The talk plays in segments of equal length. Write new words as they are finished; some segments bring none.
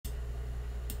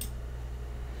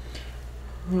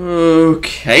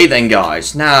Okay then,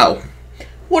 guys. Now,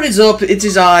 what is up? It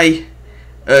is I,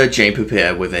 Jane Poop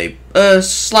here with a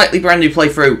slightly brand new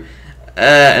playthrough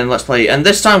and Let's Play. And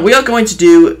this time we are going to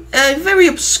do a very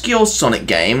obscure Sonic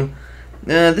game.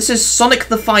 This is Sonic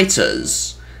the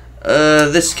Fighters.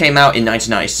 This came out in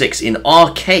 1996 in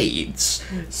arcades.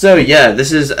 So yeah,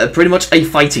 this is pretty much a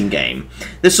fighting game.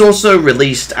 This also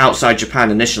released outside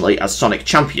Japan initially as Sonic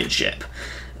Championship.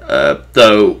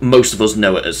 Though most of us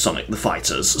know it as Sonic the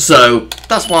Fighters, so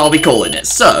that's what I'll be calling it.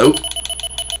 So,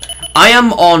 I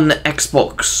am on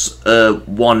Xbox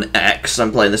One X,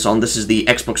 I'm playing this on. This is the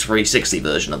Xbox 360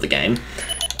 version of the game,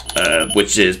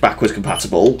 which is backwards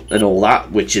compatible and all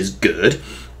that, which is good.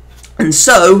 And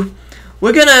so,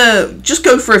 we're gonna just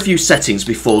go for a few settings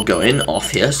before going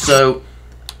off here. So,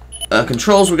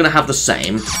 controls we're gonna have the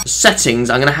same. Settings,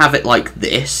 I'm gonna have it like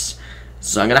this.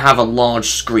 So I'm going to have a large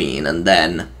screen and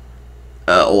then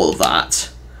all of that.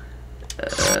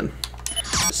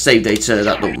 Save data,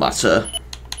 that don't matter.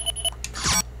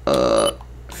 I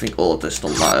think all of this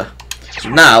don't matter. So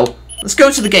now, let's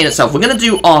go to the game itself. We're going to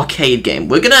do arcade game.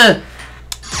 We're going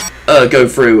to go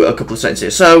through a couple of settings here.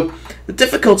 So, the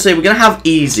difficulty, we're going to have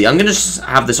easy. I'm going to just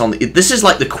have this on. This is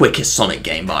like the quickest Sonic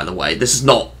game, by the way. This is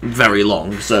not very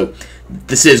long, so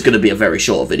this is going to be a very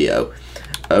short video.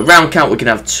 Round count we can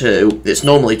have 2. It's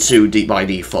normally 2 by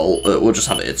default. We'll just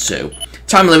have it at 2.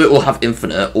 Time limit we'll have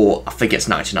infinite, or I think it's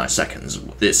 99 seconds.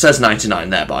 It says 99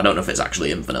 there, but I don't know if it's actually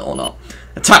infinite or not.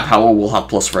 Attack power we'll have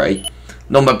 +3.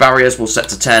 Number barriers we'll set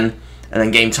to 10, and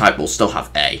then game type we'll still have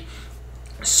A.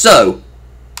 So,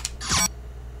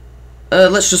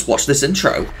 let's just watch this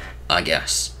intro, I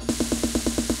guess.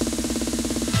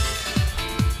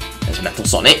 There's Metal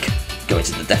Sonic going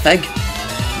to the Death Egg.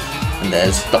 And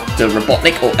there's Dr.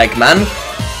 Robotnik, or Eggman.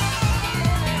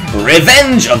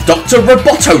 Revenge of Dr.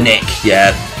 Robotonik!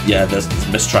 Yeah, there's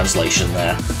a mistranslation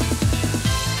there.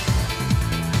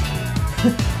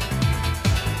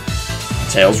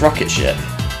 Tails rocket ship.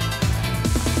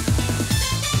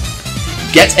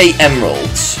 Get 8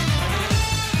 emeralds.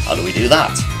 How do we do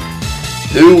that?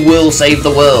 Who will save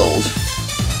the world?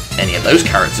 Any of those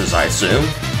characters, I assume.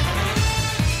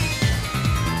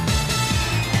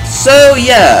 So,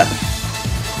 yeah.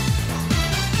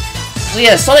 So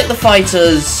yeah, Sonic the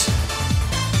Fighters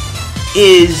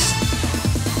is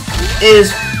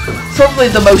probably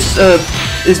the most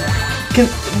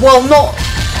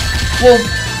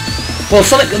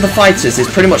Sonic the Fighters is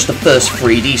pretty much the first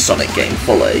 3D Sonic game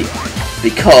fully,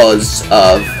 because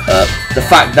of the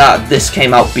fact that this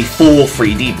came out before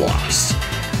 3D Blast,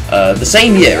 the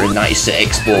same year in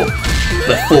 '96, but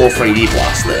before 3D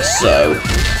Blast. This, so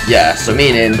yeah, so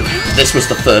meaning this was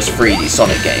the first 3D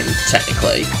Sonic game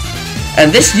technically.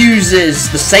 And this uses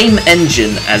the same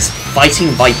engine as Fighting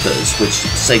Vipers, which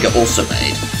Sega also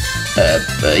made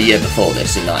a year before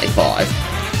this, in '95.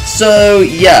 So,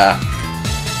 yeah.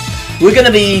 We're going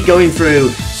to be going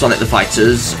through Sonic the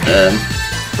Fighters. The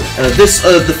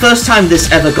first time this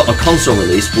ever got a console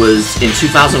release was in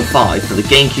 2005 for the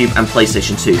GameCube and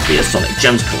PlayStation 2 via Sonic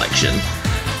Gems Collection.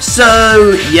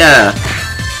 So, yeah.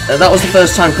 That was the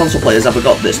first time console players ever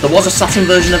got this. There was a Saturn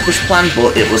version of this plan,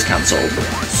 but it was cancelled.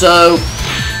 So,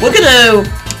 we're going to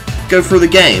go through the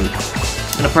game.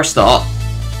 I'm going to press start.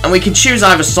 And we can choose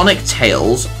either Sonic,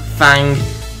 Tails, Fang,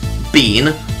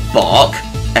 Bean, Bark,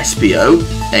 Espio,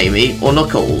 Amy, or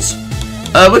Knuckles.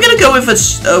 We're going to go with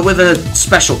a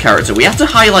special character. We have to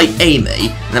highlight Amy,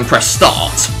 and then press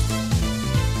start.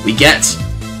 We get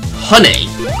Honey.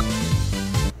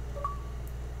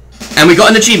 And we got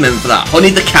an achievement for that, Honey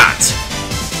the Cat.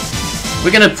 We're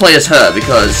going to play as her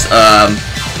because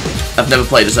I've never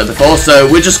played as her before, so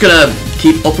we're just going to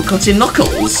keep uppercutting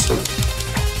Knuckles.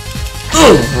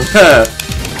 Ooh!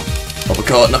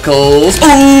 Uppercut Knuckles.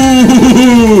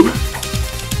 Ooh!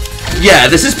 Yeah,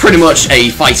 this is pretty much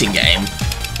a fighting game.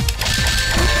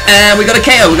 And we got a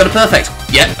KO, we got a perfect.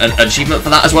 Yeah, an achievement for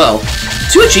that as well.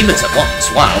 2 achievements at once,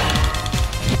 wow.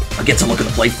 I get to look at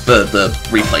the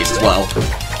replays as well.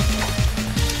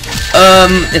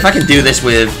 If I can do this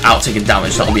without taking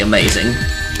damage, that'll be amazing.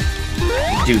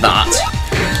 Do that.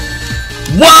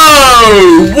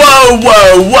 Whoa! Whoa,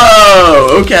 whoa,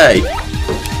 whoa! Okay.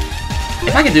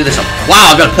 If I can do this...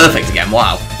 Wow, I've got a perfect again,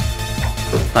 wow.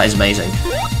 That is amazing.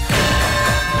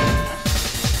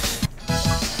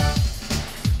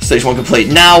 Stage 1 complete.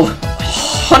 Now,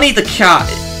 Honey the Cat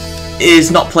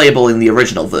is not playable in the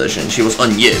original version. She was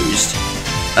unused.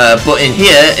 But in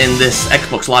here, in this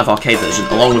Xbox Live Arcade version,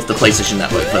 along with the PlayStation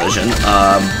Network version,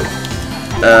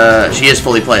 she is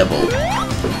fully playable.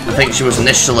 I think she was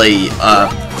initially,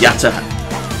 you have to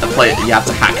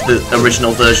hack the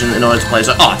original version in order to play.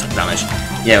 So, oh, I took damage.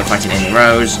 Yeah, we're fighting Amy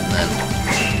Rose, and then...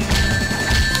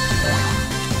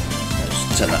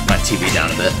 Just turn my TV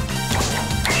down a bit.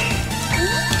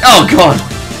 Oh god!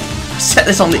 Set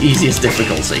this on the easiest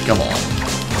difficulty, come on.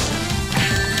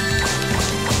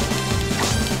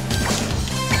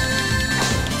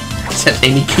 Except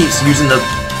Amy keeps using the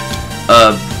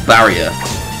barrier.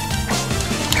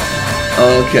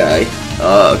 Okay.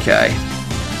 Okay.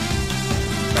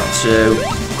 2.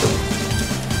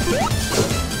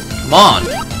 Come on!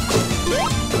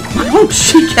 Why won't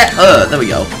she get hurt? There we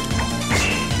go.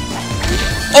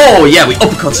 Oh yeah, we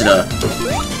uppercutted her.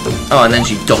 Oh, and then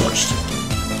she dodged.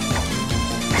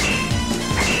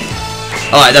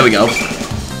 Alright, there we go.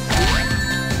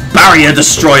 Barrier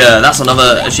Destroyer! That's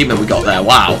another achievement we got there.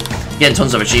 Wow. Getting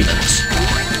tons of achievements.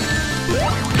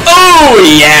 Oh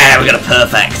yeah, we got a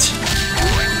perfect.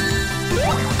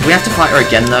 Do we have to fight her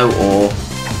again though, or...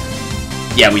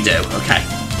 Yeah, we do. Okay.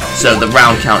 So the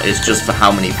round count is just for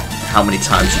how many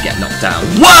times you get knocked down.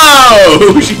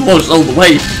 Whoa! She launched all the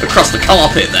way across the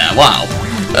carpet there. Wow.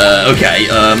 Okay.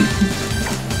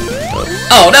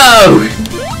 Oh no!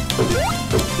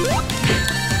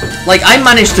 Like, I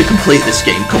managed to complete this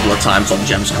game a couple of times on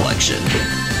Gems Collection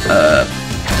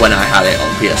when I had it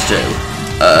on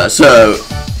PS2. So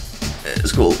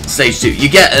it's cool. Stage 2. You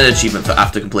get an achievement for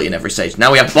after completing every stage.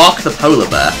 Now we have Bark the Polar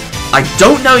Bear. I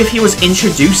don't know if he was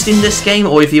introduced in this game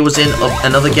or if he was in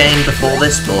another game before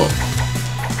this, but...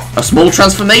 A small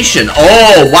transformation!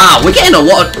 Oh, wow! We're getting a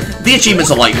lot of... The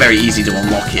achievements are, like, very easy to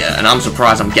unlock here, and I'm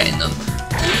surprised I'm getting them.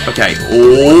 Okay.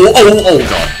 Oh,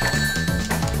 god.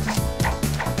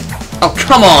 Oh,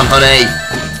 come on, honey!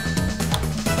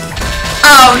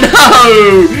 Oh, no!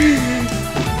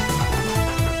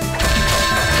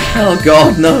 Oh,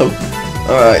 god, no.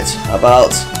 Alright, how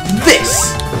about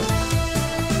this?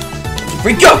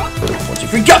 1, 2, 3, go! 1, 2,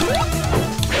 3, go!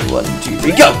 1, 2,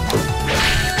 3, go!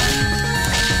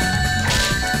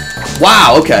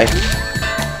 Wow, okay.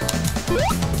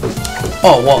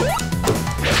 Oh, what?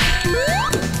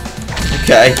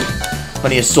 Okay.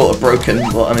 Honey is sort of broken,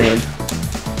 but I mean...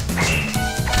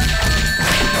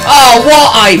 Oh,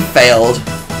 what? I failed!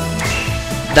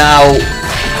 Now,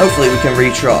 hopefully we can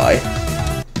retry.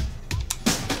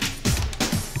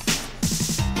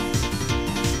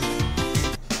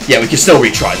 Yeah, we can still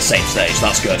retry the same stage,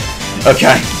 that's good.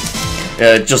 Okay.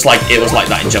 Just like it was like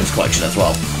that in Gems Collection as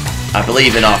well. I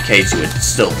believe in arcades you would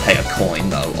still pay a coin,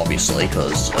 though, obviously,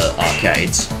 because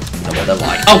arcades, you know what they're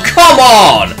like. Oh, come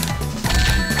on!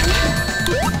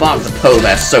 Bark the Polar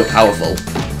Bear's so powerful.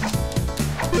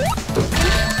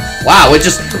 Wow, we're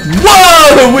just...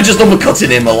 Whoa! We're just uppercutting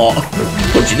him a lot.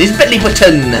 Punching his belly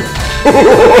button.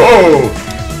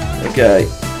 Okay,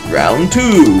 round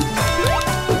 2.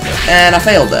 And I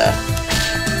failed there.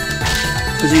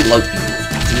 Because he like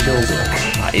beating girls up.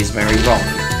 That is very wrong.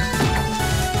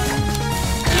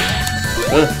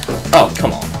 Oh,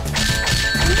 come on.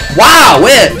 Wow,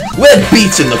 we're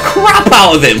beating the crap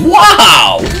out of him.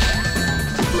 Wow!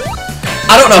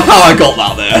 I don't know how I got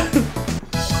that there.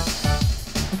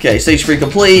 Okay, stage 3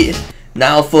 complete.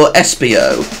 Now for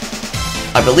Espio.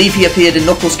 I believe he appeared in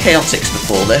Knuckles Chaotix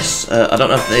before this. I don't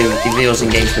know if he was in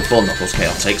games before Knuckles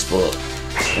Chaotix, but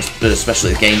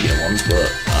especially the Game Gear ones, but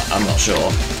I'm not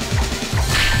sure.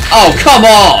 Oh, come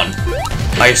on!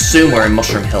 I assume we're in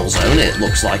Mushroom Hill Zone. It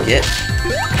looks like it.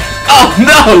 Oh,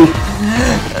 no!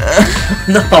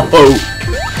 No!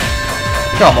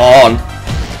 Come on!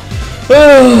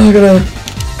 Oh,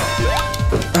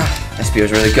 Espio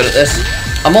is really good at this.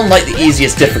 I'm on, like, the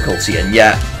easiest difficulty, and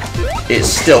yet it's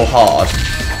still hard.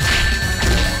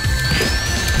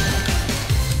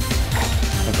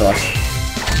 Oh, God.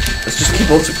 Let's just keep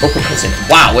uppercutting.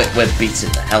 Wow, we're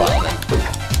beating the hell out of him.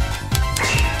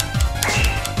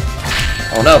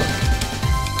 Oh, no.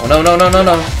 Oh, no, no, no, no,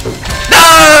 no.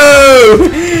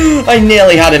 No! I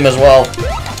nearly had him as well.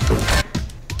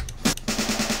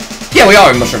 Yeah, we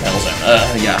are in Mushroom Hill Zone.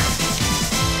 Yeah.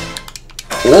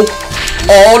 Oh.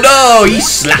 Oh, no! He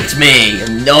slapped me!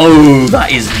 No!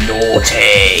 That is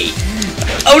naughty!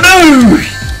 Oh, no!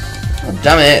 Oh,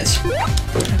 damn it.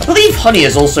 I believe Honey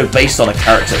is also based on a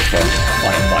character from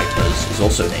Flying Vipers. He's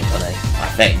also named Honey, I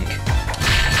think.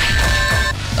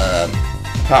 I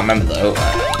can't remember, though.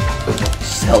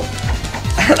 Still.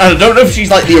 I don't know if she's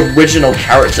like the original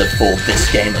character for this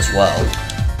game as well.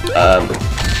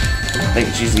 I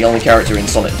think she's the only character in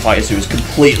Sonic Fighters who is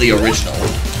completely original.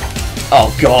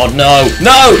 Oh god, no!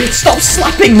 No! Stop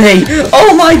slapping me!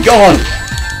 Oh my god!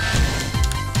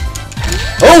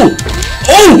 Oh!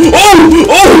 Oh! Oh!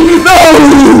 Oh!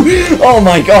 No! Oh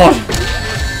my god!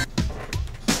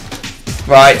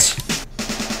 Right.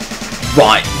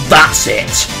 Right, that's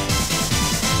it!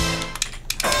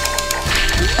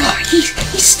 He's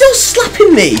still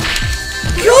slapping me!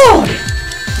 God!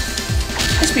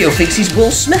 SBO thinks he's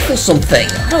Will Smith or something.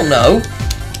 I don't know.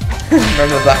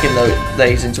 Remember back in those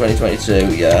days in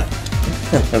 2022? Yeah.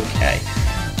 Okay.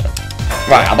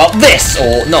 Right, how about this,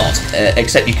 or not?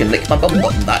 Except you can lick my bum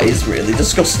button. That is really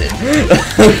disgusting.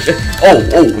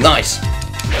 Oh, nice.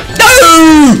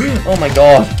 No! Oh my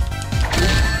god.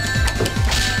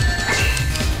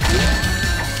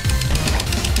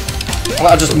 How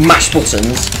about I just mash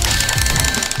buttons?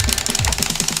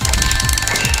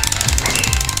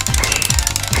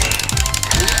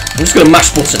 I'm just gonna mash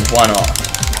buttons, why not?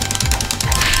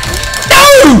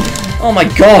 No! Oh my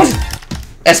god!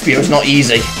 SBO's not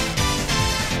easy.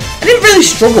 I didn't really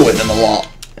struggle with them a lot.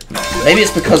 Maybe it's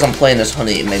because I'm playing as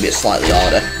Honey and maybe it's slightly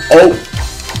harder. Oh!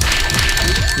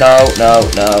 No. No!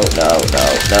 Oh,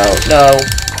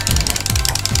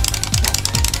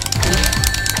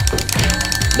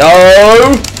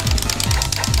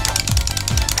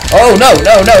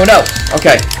 no.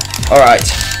 Okay.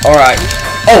 Alright.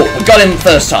 Oh, we got him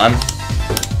first time.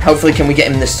 Hopefully, can we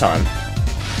get him this time?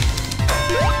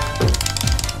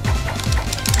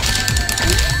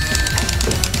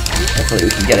 Hopefully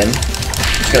we can get him.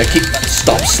 Just gonna keep...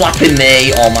 Stop slapping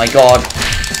me! Oh my god.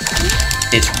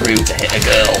 It's rude to hit a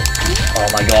girl. Oh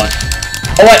my god.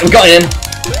 Oh wait, we got him!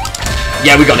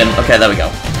 Yeah, we got him. Okay, there we go.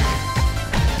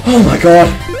 Oh my god.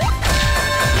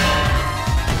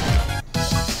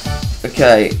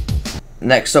 Okay.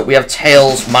 Next up we have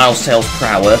Tails, Miles Tails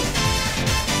Prower.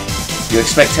 You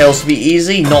expect Tails to be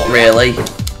easy? Not really.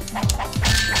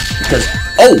 Because...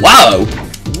 Oh, wow!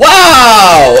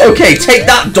 Wow! Okay, take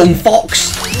that, dumb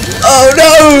fox! Oh,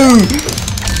 no!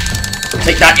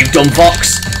 Take that, you dumb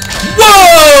fox!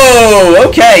 Whoa!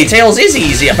 Okay, Tails is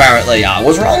easy, apparently. I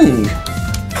was wrong.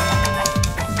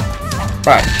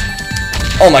 Right.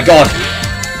 Oh, my God.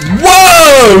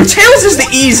 Whoa! Tails is the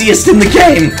easiest in the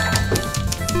game!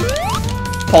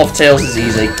 Path Tails is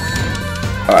easy.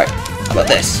 Alright, how about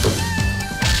this?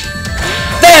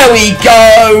 There we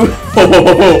go!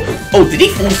 Oh, did he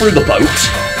fall through the boat?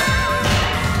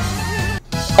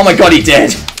 Oh my god, he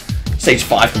did! Stage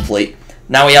 5 complete.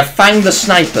 Now we have Fang the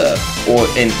Sniper, or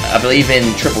in, I believe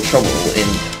in Triple Trouble, in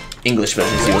English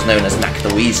versions he was known as Mac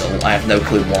the Weasel. I have no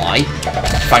clue why.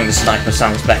 Fang the Sniper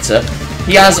sounds better.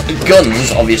 He has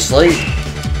guns, obviously,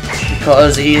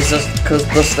 because he is because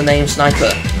thus the name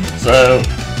Sniper. So...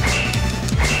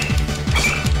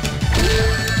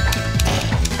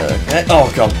 Okay.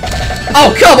 Oh god.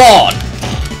 Oh, come on!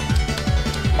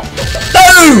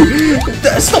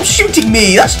 No! Stop shooting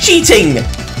me! That's cheating!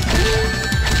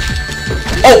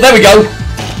 Oh, there we go!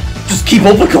 Just keep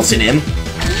uppercutting him.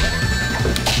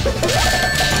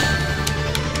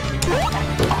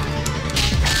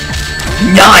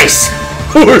 Nice!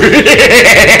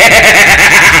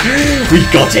 We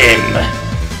got him!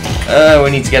 We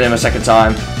need to get him a second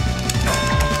time.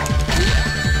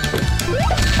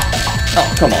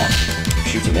 Oh, come on.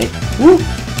 Shooting me. Woo!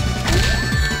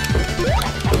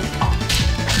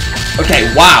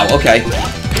 Okay, wow, okay.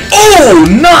 Oh,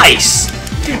 nice!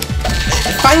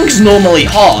 Fang's normally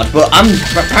hard, but I'm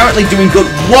apparently doing good.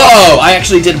 Whoa! I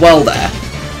actually did well there.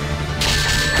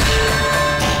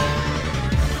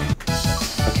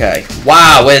 Okay.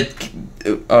 Wow, we're...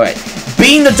 Alright.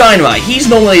 Being the Dynamite, he's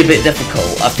normally a bit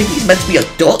difficult. I think he's meant to be a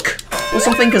duck or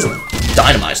something, because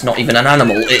Dynamite's not even an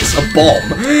animal, it's a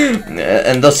bomb.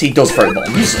 And thus he does throw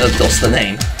bombs, thus the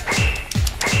name.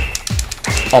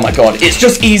 Oh my god, it's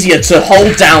just easier to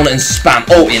hold down and spam.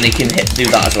 Oh, and he can do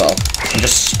that as well. And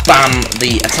just spam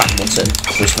the attack button,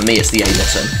 which for me is the A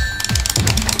button.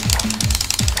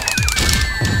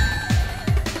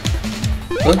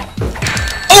 Huh?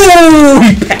 Oh,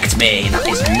 he pecked me. That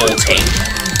is naughty.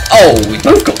 Oh, we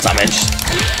both got damaged.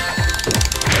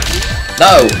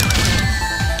 No.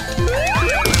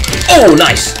 Oh,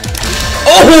 nice.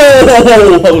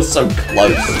 Oh, so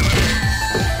close.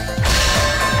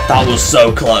 That was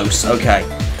so close. Okay.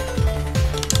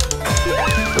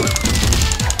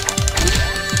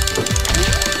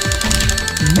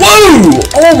 Whoa!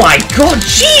 Oh my god,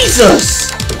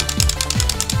 Jesus!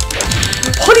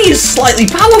 Honey is slightly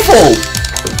powerful!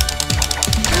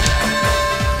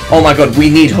 Oh my god, we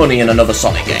need Honey in another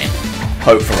Sonic game.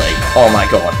 Hopefully. Oh my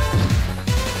god.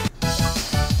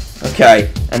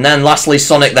 Okay, and then lastly,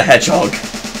 Sonic the Hedgehog.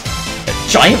 A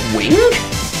giant wing?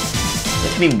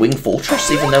 I mean Wing Fortress,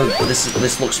 even though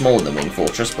this looks smaller than Wing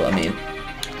Fortress, but I mean...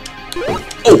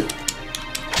 Oh!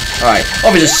 Alright,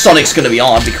 obviously Sonic's gonna be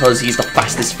on because he's the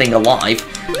fastest thing alive.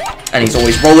 And he's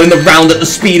always rolling around at the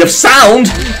speed of sound!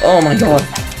 Oh my god.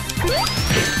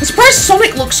 I'm surprised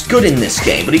Sonic looks good in this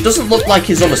game, but he doesn't look like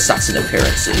his other Saturn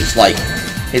appearances. Like,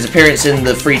 his appearance in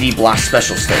the 3D Blast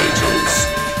special stages,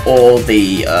 or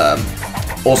the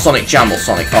or Sonic Jam or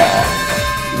Sonic R,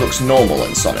 looks normal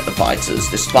in Sonic the Fighters,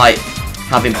 despite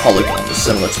having polygons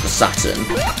similar to the Saturn.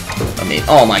 I mean,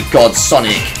 oh my god,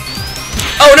 Sonic!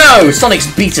 Oh no! Sonic's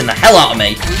beating the hell out of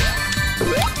me!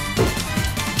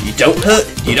 You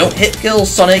don't hit girls,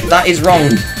 Sonic, that is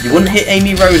wrong. You wouldn't hit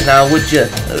Amy Rose now, would you?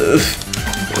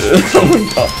 Oh my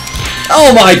god.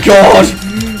 Oh my god!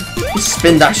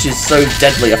 Spin dash is so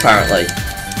deadly, apparently.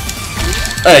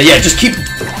 Yeah, just keep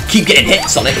getting hit,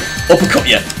 Sonic. Uppercut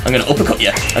you. I'm gonna uppercut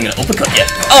you. I'm gonna uppercut you.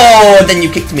 Oh, and then you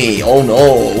kicked me. Oh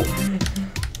no.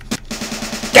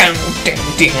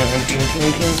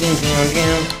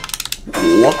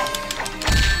 What?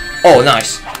 Oh,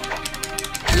 nice.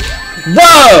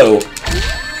 Whoa!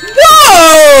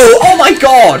 Whoa! Oh my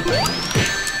god!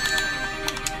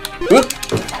 Whoop.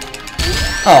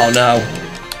 Oh no.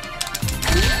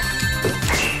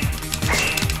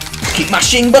 Keep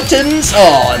mashing buttons!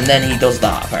 Oh, and then he does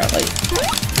that, apparently.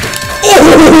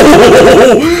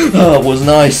 Oh! That was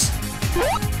nice.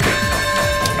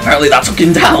 Apparently that took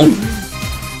him down.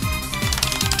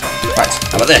 Right,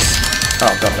 how about this?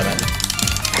 Oh, god damn it.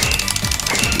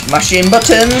 Mashing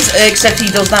buttons, except he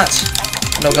does that.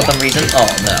 No goddamn reason. Oh,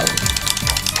 no.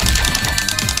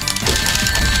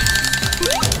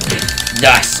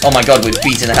 Yes! Oh my god, we're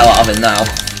beating the hell out of him now.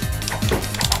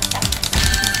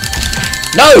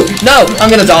 No! No! I'm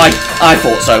gonna die! I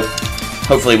thought so.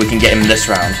 Hopefully we can get him this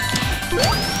round.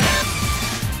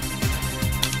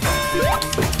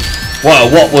 Whoa,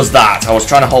 what was that? I was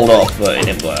trying to hold off, but it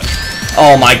didn't work.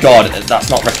 Oh my god, that's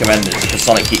not recommended because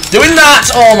Sonic keeps doing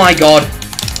that! Oh my god!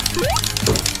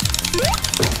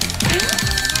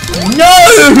 No!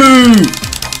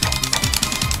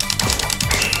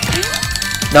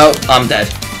 No, I'm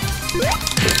dead.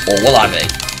 Or will I be?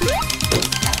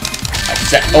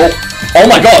 Except, oh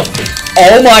my god!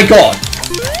 Oh my god!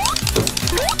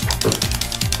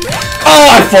 Oh,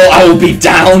 I thought I would be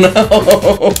down!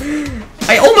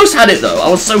 I almost had it though, I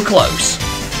was so close.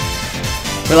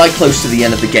 We're like close to the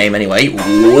end of the game anyway.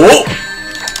 Whoa!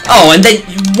 Oh, and then,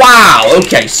 wow!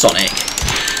 Okay, Sonic.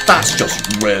 That's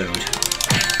just rude.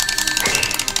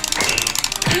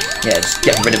 Yeah, just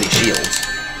get rid of his shields.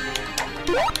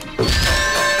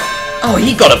 Oh,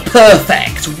 he got it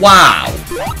perfect! Wow!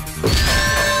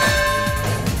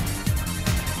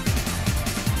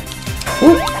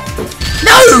 Ooh.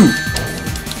 No!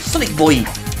 Sonic Boy!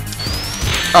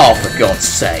 Oh, for God's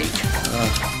sake.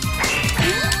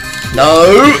 No!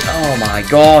 Oh my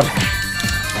god.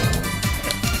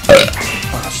 Oh,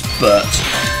 that's burnt.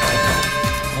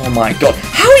 Oh my god.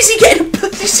 How is he getting...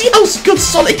 You see how good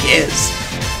Sonic is?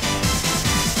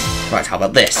 Right, how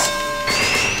about this?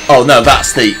 Oh no,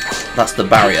 that's the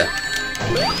barrier.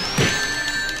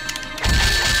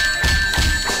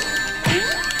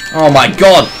 Oh my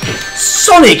god!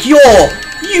 Sonic, you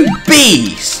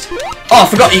beast! Oh, I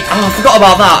forgot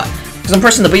about that. Because I'm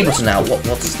pressing the B button now. What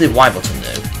does the Y button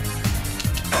do?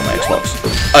 On my Xbox.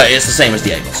 Oh, it's the same as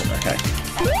the A button, okay.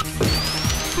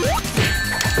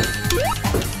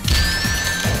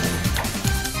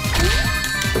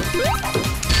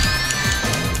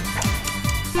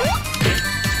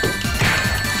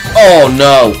 Oh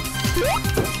no!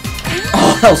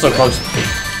 Oh, that was so close.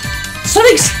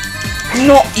 Sonic's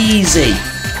not easy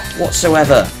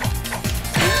whatsoever.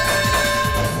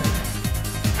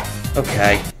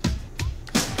 Okay.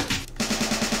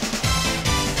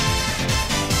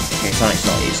 Okay, Sonic's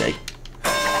not easy.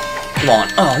 Come on.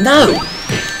 Oh no!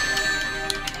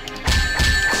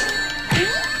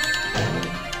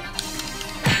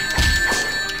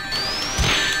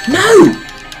 No!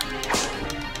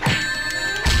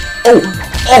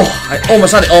 Oh, I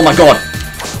almost had it. Oh my god.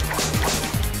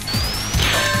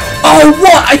 Oh,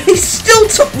 what? He still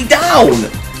took me down.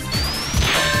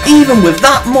 Even with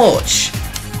that much.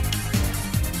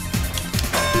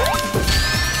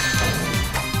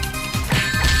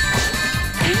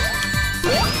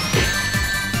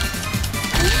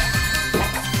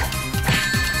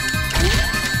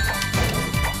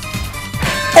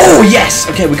 Oh, yes.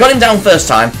 Okay, we got him down first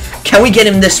time. Can we get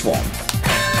him this one?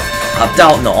 I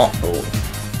doubt not, but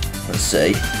let's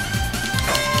see.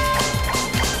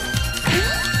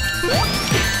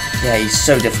 Yeah, he's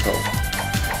so difficult.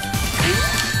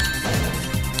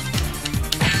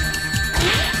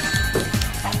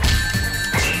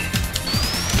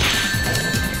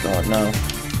 God, no.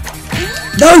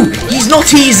 No! He's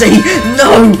not easy!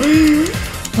 No!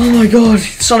 Oh my god,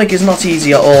 Sonic is not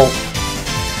easy at all.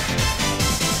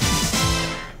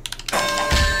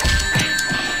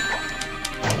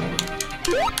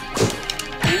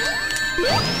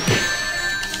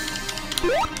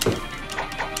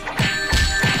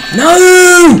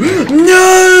 No!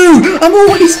 No! I'm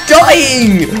always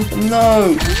dying!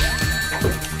 No!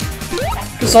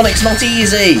 Sonic's not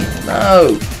easy!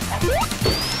 No!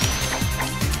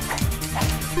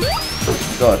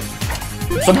 God.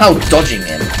 I'm somehow dodging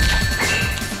him.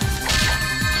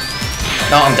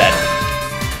 No, I'm dead.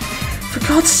 For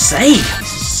God's sake!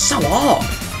 This is so hard!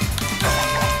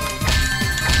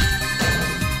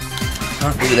 I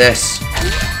can't do this.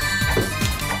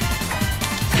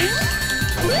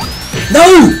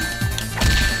 No!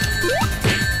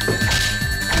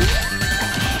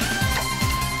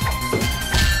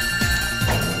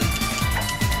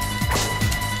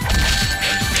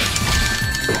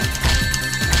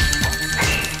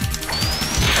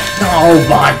 Oh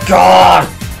my god!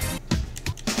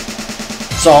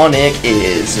 Sonic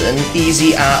isn't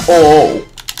easy at all.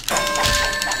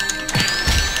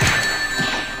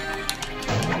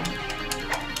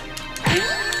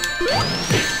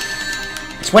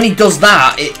 It's when he does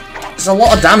that, it's a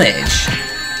lot of damage.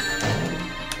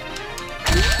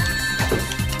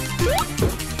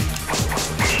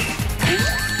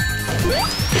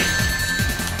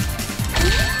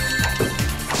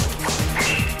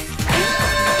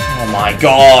 Oh my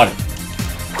god!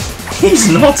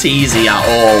 He's not easy at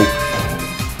all.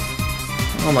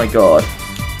 Oh my god.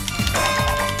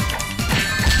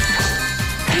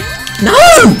 No!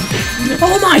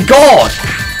 Oh my god!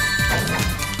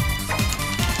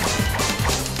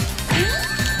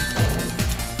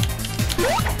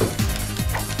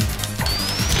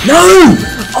 No!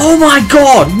 Oh my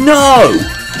god, no!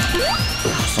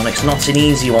 Sonic's not an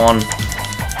easy one.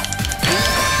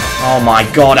 Oh my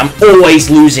god, I'm always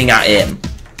losing at him.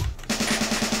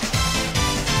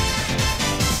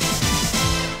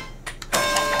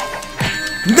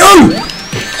 No!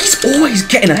 He's always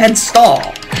getting a head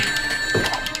start.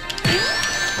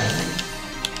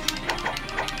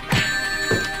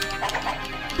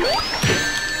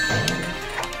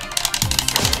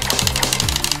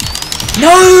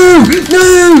 No!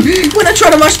 No! When I try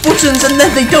to mash buttons and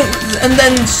then they don't, and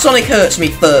then Sonic hurts me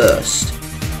first.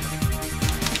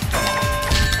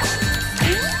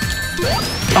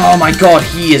 Oh my god,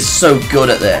 he is so good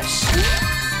at this.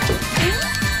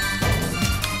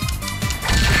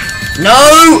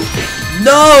 No!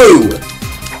 No!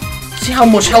 See how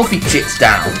much health he takes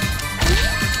down.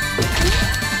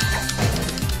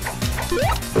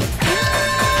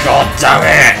 God damn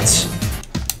it!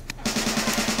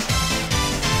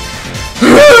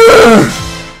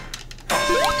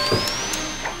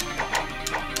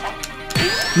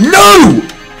 No!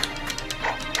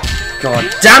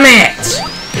 God damn it!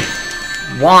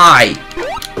 Why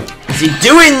is he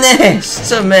doing this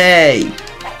to me?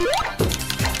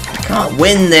 I can't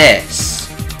win this.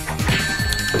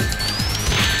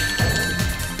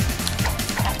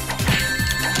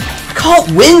 I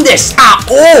can't win this at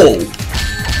all.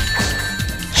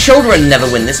 Children never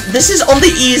win this. This is on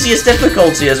the easiest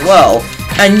difficulty as well.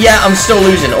 And yet I'm still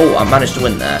losing. Oh, I managed to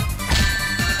win there.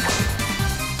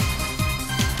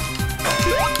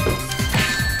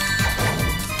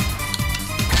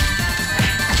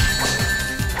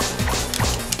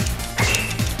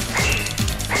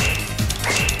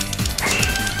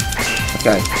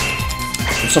 Okay.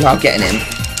 I'm somehow getting him.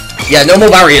 Yeah, no more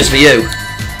barriers for you.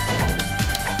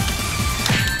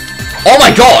 Oh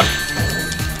my god!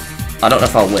 I don't know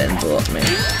if I'll win, but I mean...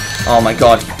 Oh my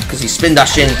god, because he's spin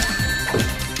dashing.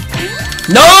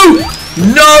 No!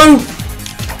 No!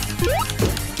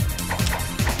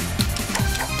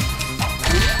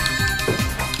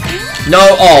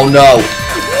 No, oh no.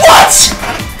 What?!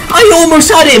 I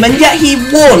almost had him and yet he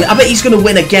won! I bet he's gonna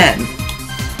win again.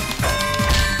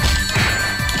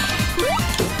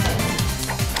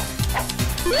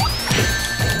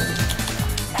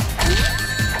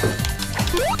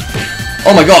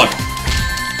 Oh my god.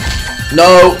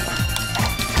 No.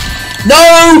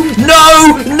 No!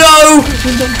 No! No!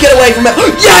 Get away from it.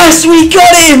 Yes! We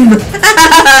got him!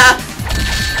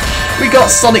 We got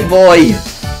Sonic Boy.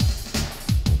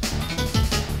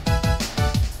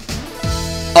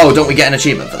 Oh, don't we get an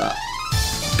achievement for that?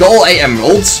 Got all 8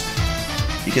 emeralds.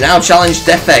 You can now challenge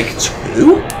Death Egg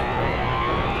 2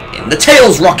 in the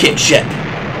Tails rocket ship.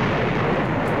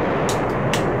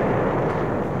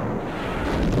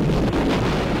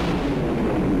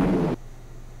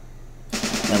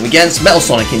 Against Metal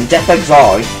Sonic in Death Egg's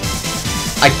Eye.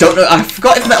 I don't know, I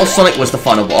forgot if Metal Sonic was the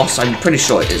final boss, I'm pretty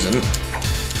sure it isn't.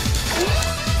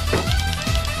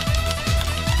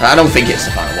 I don't think it's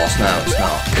the final boss, no, it's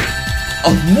not.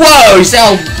 Oh, whoa, you see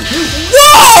how...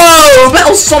 Whoa!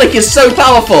 Metal Sonic is so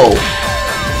powerful!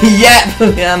 Yep,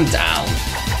 I'm down.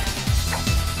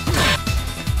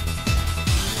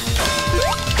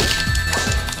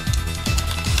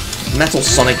 Metal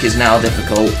Sonic is now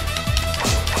difficult.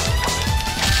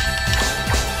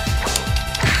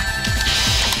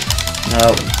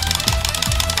 No.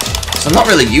 So I'm not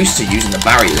really used to using the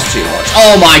barriers too much.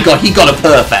 Oh my god, he got a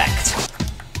perfect!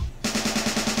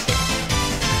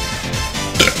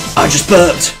 I just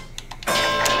burped!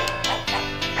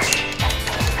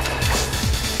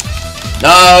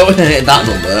 No! That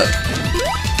doesn't work.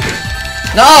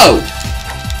 No!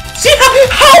 See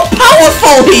how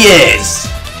powerful he is!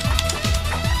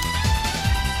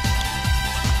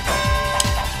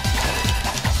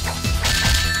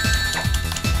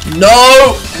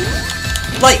 No!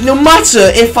 Like, no matter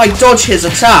if I dodge his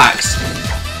attacks,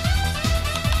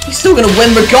 he's still gonna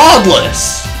win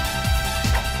regardless!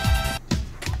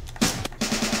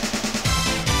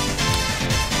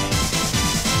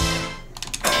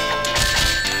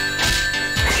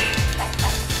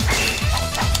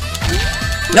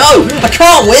 No! I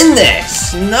can't win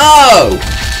this! No!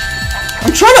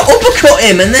 I'm trying to uppercut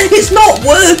him and then it's not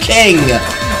working!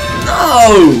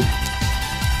 No!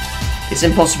 It's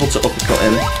impossible to uppercut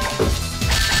him.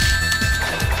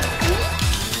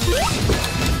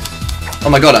 Oh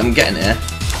my god, I'm getting here.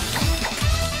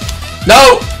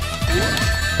 No!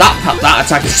 That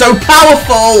attack is so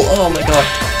powerful! Oh my god.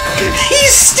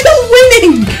 He's still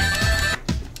winning!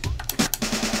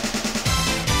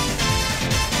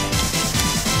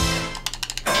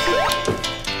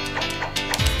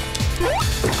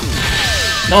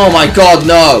 Oh my god,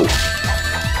 no!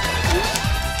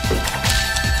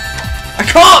 I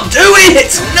can't do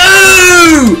it!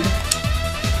 No!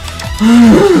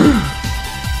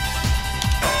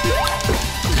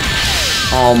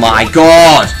 Oh my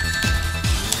god!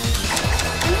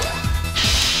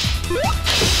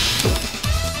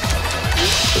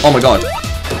 Oh my god.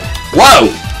 Whoa!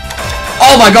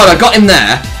 Oh my god, I got him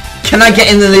there. Can I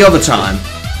get in there the other time?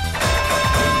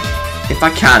 If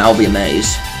I can, I'll be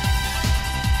amazed.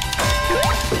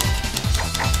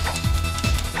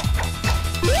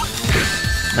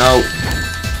 No.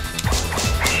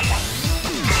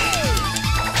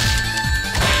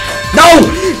 No!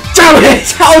 Damn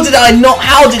it! How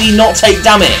did he not take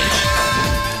damage?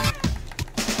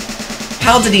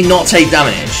 How did he not take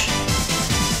damage?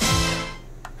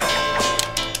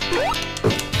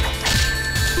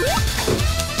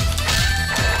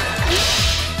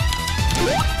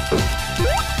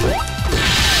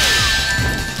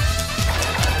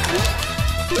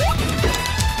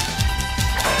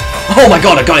 Oh my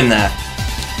god, I got him there!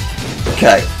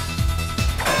 Okay.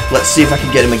 Let's see if I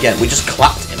can get him again. We just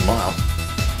clapped him, wow.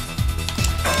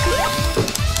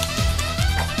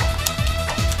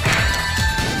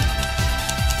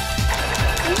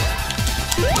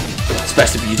 It's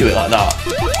best if you do it like that.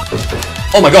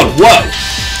 Oh my god, whoa!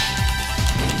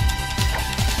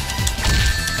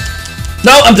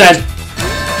 No, I'm dead!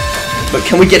 But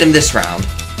can we get him this round?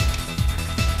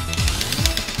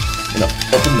 No,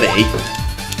 up and B.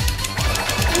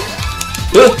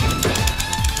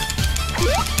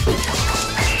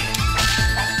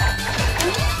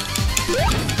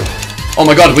 Oh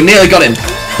my god, we nearly got him!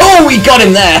 Oh, we got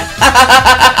him there!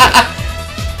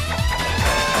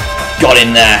 Got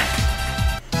him there!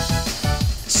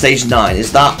 Stage 9,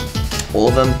 is that all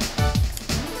of them?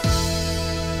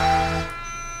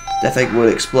 Death Egg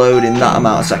would explode in that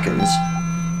amount of seconds.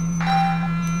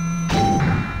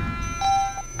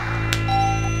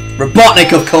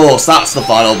 Robotonik, of course, that's the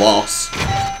final boss.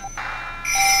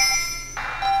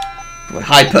 We're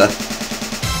hyper.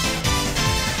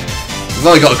 We've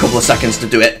only got a couple of seconds to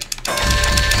do it.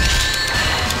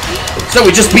 So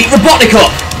we just beat Robotonik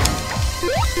up!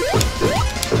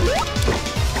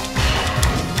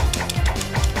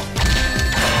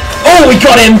 Oh, we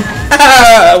got him!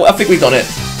 I think we got it.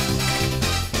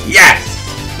 Yes!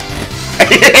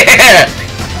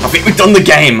 I think we've done the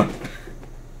game.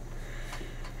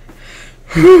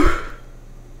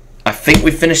 I think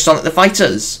we've finished Sonic the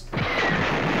Fighters.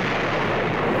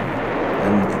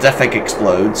 And the Death Egg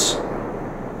explodes.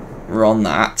 We're on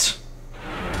that.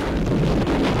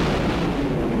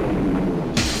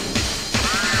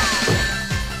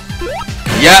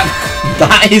 Yep,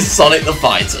 that is Sonic the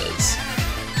Fighters.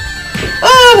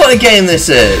 Oh, what a game this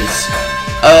is.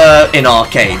 In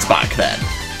arcades back then.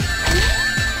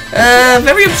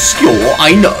 Very obscure,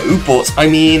 I know, but I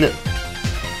mean,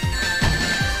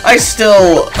 I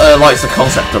still like the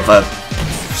concept of a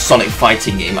Sonic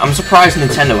fighting game. I'm surprised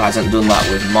Nintendo hasn't done that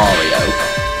with Mario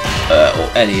or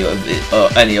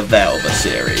any of their other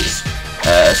series.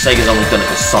 Sega's only done it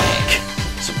with Sonic,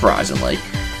 surprisingly.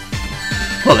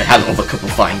 Well, they had other couple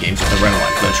of fighting games of their own,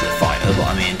 like Virtua Fighter, but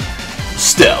I mean,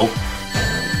 still.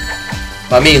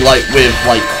 I mean, like with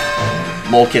like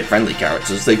more kid-friendly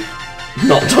characters, they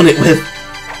not done it with.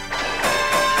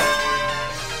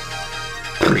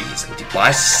 Presented by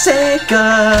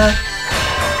Sega.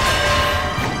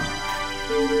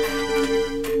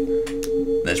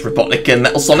 There's Robotonik and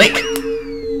Metal Sonic.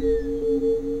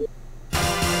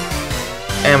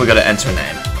 And we've got to enter a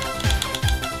name.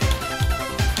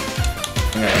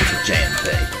 I'm going to enter J and P.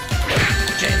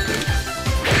 J and P.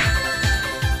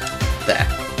 There.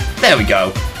 There we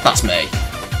go. That's me.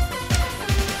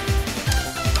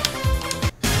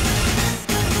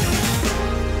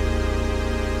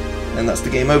 And that's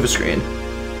the game over screen.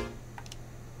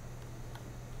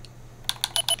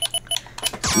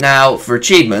 Now, for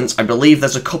achievements, I believe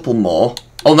there's a couple more.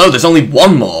 Oh no, there's only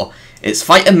one more. It's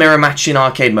fight a mirror match in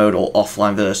arcade mode or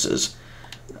offline versus.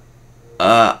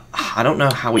 I don't know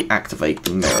how we activate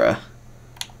the mirror.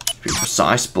 To be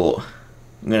precise, but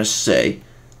I'm gonna see.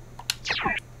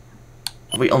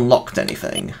 Have we unlocked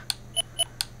anything?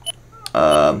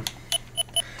 I'm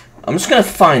just gonna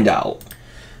find out.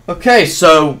 Okay,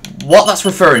 so what that's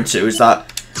referring to is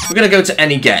that we're gonna go to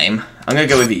any game. I'm gonna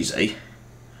go with easy.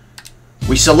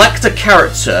 We select a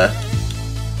character.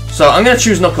 So I'm going to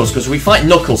choose Knuckles because we fight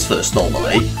Knuckles first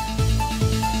normally.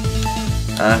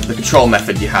 The control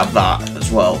method, you have that as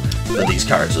well for these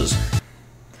characters.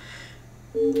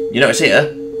 You notice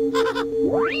here,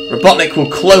 Robotonik will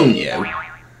clone you.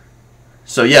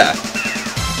 So yeah,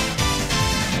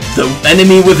 the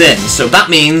enemy within. So that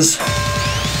means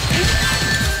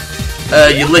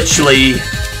you literally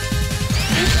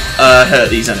hurt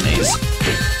these enemies.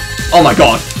 Oh my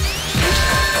god.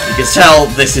 You can tell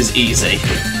this is easy.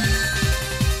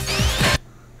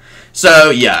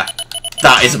 So, yeah,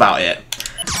 that is about it.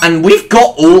 And we've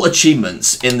got all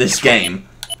achievements in this game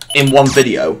in one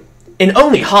video in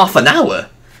only half an hour.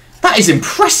 That is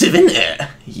impressive, isn't it?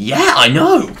 Yeah, I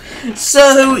know.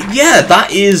 So, yeah,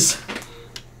 that is...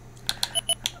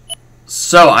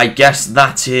 So, I guess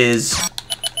that is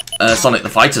Sonic the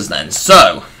Fighters then.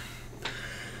 So,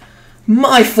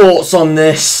 my thoughts on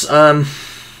this...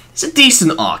 It's a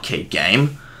decent arcade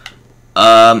game.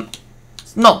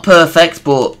 It's not perfect,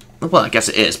 but... Well, I guess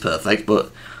it is perfect,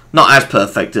 but not as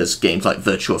perfect as games like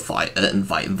Virtua Fighter and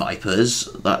Vipers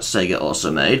that Sega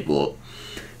also made, but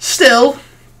still,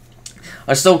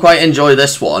 I still quite enjoy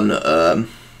this one,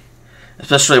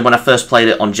 especially when I first played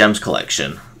it on Gems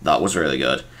Collection. That was really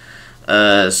good.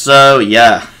 So,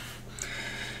 yeah.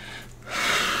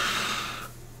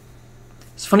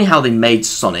 It's funny how they made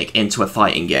Sonic into a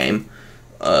fighting game,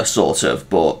 sort of,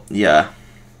 but yeah.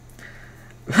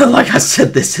 Like I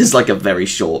said, this is like a very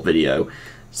short video,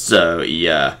 so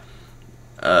yeah.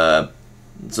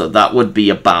 So that would be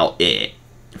about it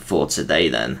for today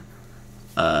then.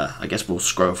 I guess we'll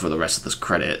scroll through the rest of the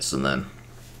credits and then...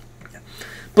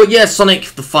 But yeah, Sonic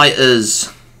the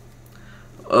Fighters...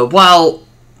 well,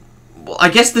 I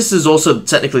guess this is also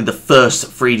technically the first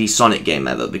 3D Sonic game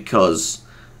ever because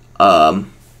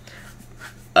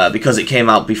it came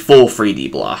out before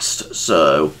 3D Blast,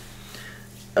 so...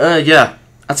 yeah.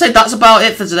 I'd say that's about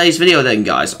it for today's video then,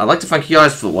 guys. I'd like to thank you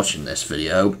guys for watching this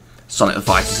video. Sonic the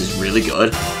Fighters is really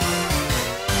good.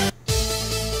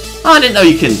 Oh, I didn't know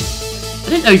you can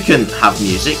have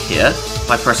music here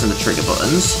by pressing the trigger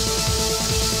buttons.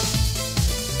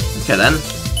 Okay then.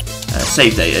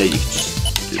 Save data, you can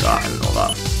just do that and all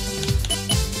that.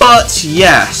 But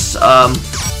yes, I'm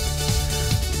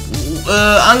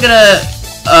gonna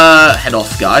head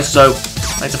off, guys. So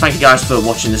I'd like to thank you guys for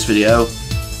watching this video.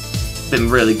 Been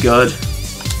really good,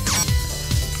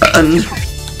 and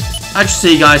I just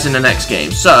see you guys in the next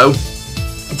game. So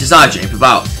it is I, Jape,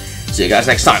 about. See you guys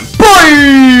next time. Bye.